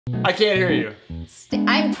I can't hear you.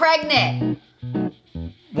 I'm pregnant.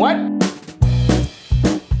 What?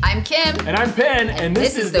 I'm Kim. And I'm Penn, and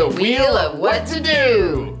this is the Wheel of What to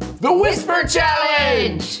Do. The Whisper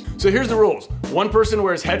Challenge! So here's the rules. One person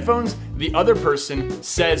wears headphones, the other person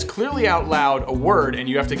says clearly out loud a word, and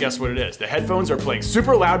you have to guess what it is. The headphones are playing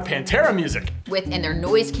super loud Pantera music. And they're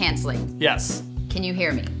noise canceling. Yes. Can you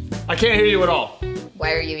hear me? I can't hear you at all.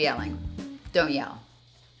 Why are you yelling? Don't yell.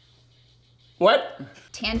 What?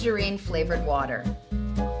 Tangerine flavored water.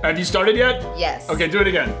 Have you started yet? Yes. Okay, do it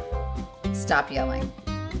again. Stop yelling.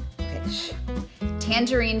 Okay, shh.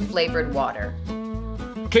 Tangerine flavored water.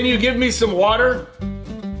 Can you give me some water?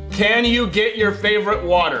 Can you get your favorite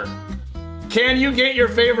water? Can you get your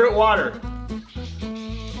favorite water?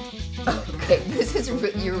 Okay,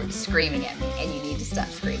 you're screaming at me, and you need to stop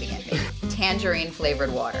screaming at me. Tangerine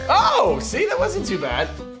flavored water. Oh, see, that wasn't too bad.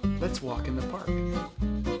 Let's walk in the park.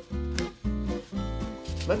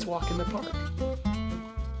 Let's walk in the park.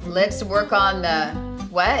 Let's work on the,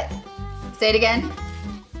 what? Say it again.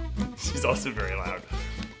 She's also very loud.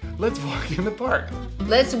 Let's walk in the park.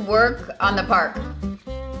 Let's work on the park.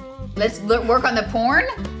 Let's work on the porn?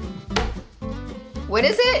 What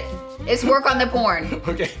is it? It's work on the porn.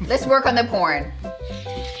 Okay. Let's work on the porn.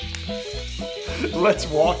 Let's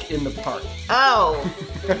walk in the park. Oh,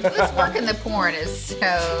 let's work in the porn is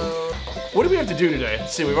so... What do we have to do today?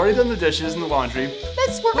 Let's see, we've already done the dishes and the laundry.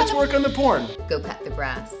 Let's work on the porn. Go cut the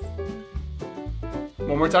grass.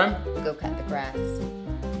 One more time. Go cut the grass.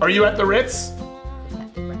 Are you at the Ritz? Go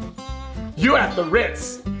cut the grass. You at the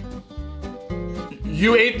Ritz?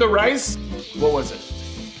 You ate the rice? What was it?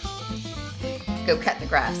 Go cut the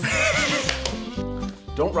grass.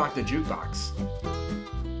 Don't rock the jukebox.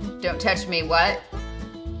 Don't touch me, what?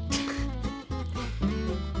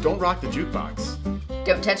 Don't rock the jukebox.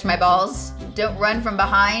 Don't touch my balls. Don't run from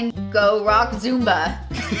behind. Go rock Zumba.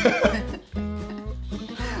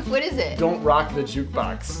 What is it? Don't rock the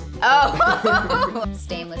jukebox. Oh!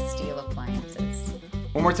 Stainless steel appliances.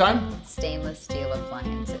 One more time. Stainless steel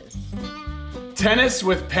appliances. Tennis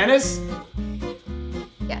with penis?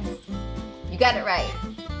 Yes. You got it right.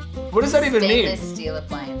 What does that even mean? Stainless steel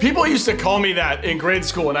appliances. People used to call me that in grade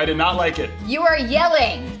school and I did not like it. You are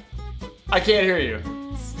yelling. I can't hear you.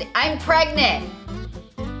 I'm pregnant.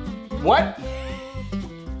 What?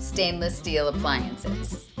 Stainless steel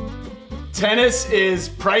appliances. Tennis is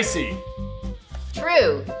pricey.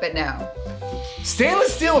 True, but no.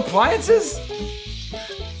 Stainless steel appliances?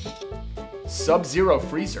 Sub-zero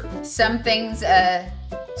freezer. Some things,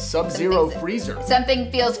 Sub-zero freezer.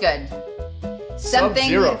 Something feels good.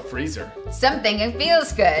 Sub-zero freezer. Something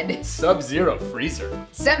feels good. Sub-zero freezer.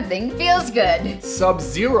 Something feels good.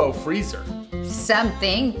 Sub-zero freezer.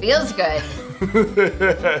 Something feels good.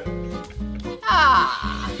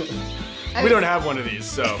 Ah. We don't have one of these,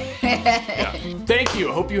 so yeah. Thank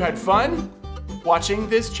you. Hope you had fun watching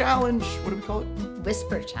this challenge. What do we call it?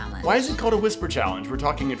 Whisper challenge. Why is it called a whisper challenge? We're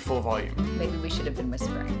talking at full volume. Maybe we should have been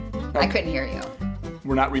whispering. I couldn't hear you.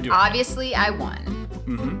 We're not redoing it. Obviously, I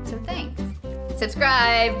won. So thanks.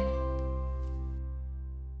 Subscribe.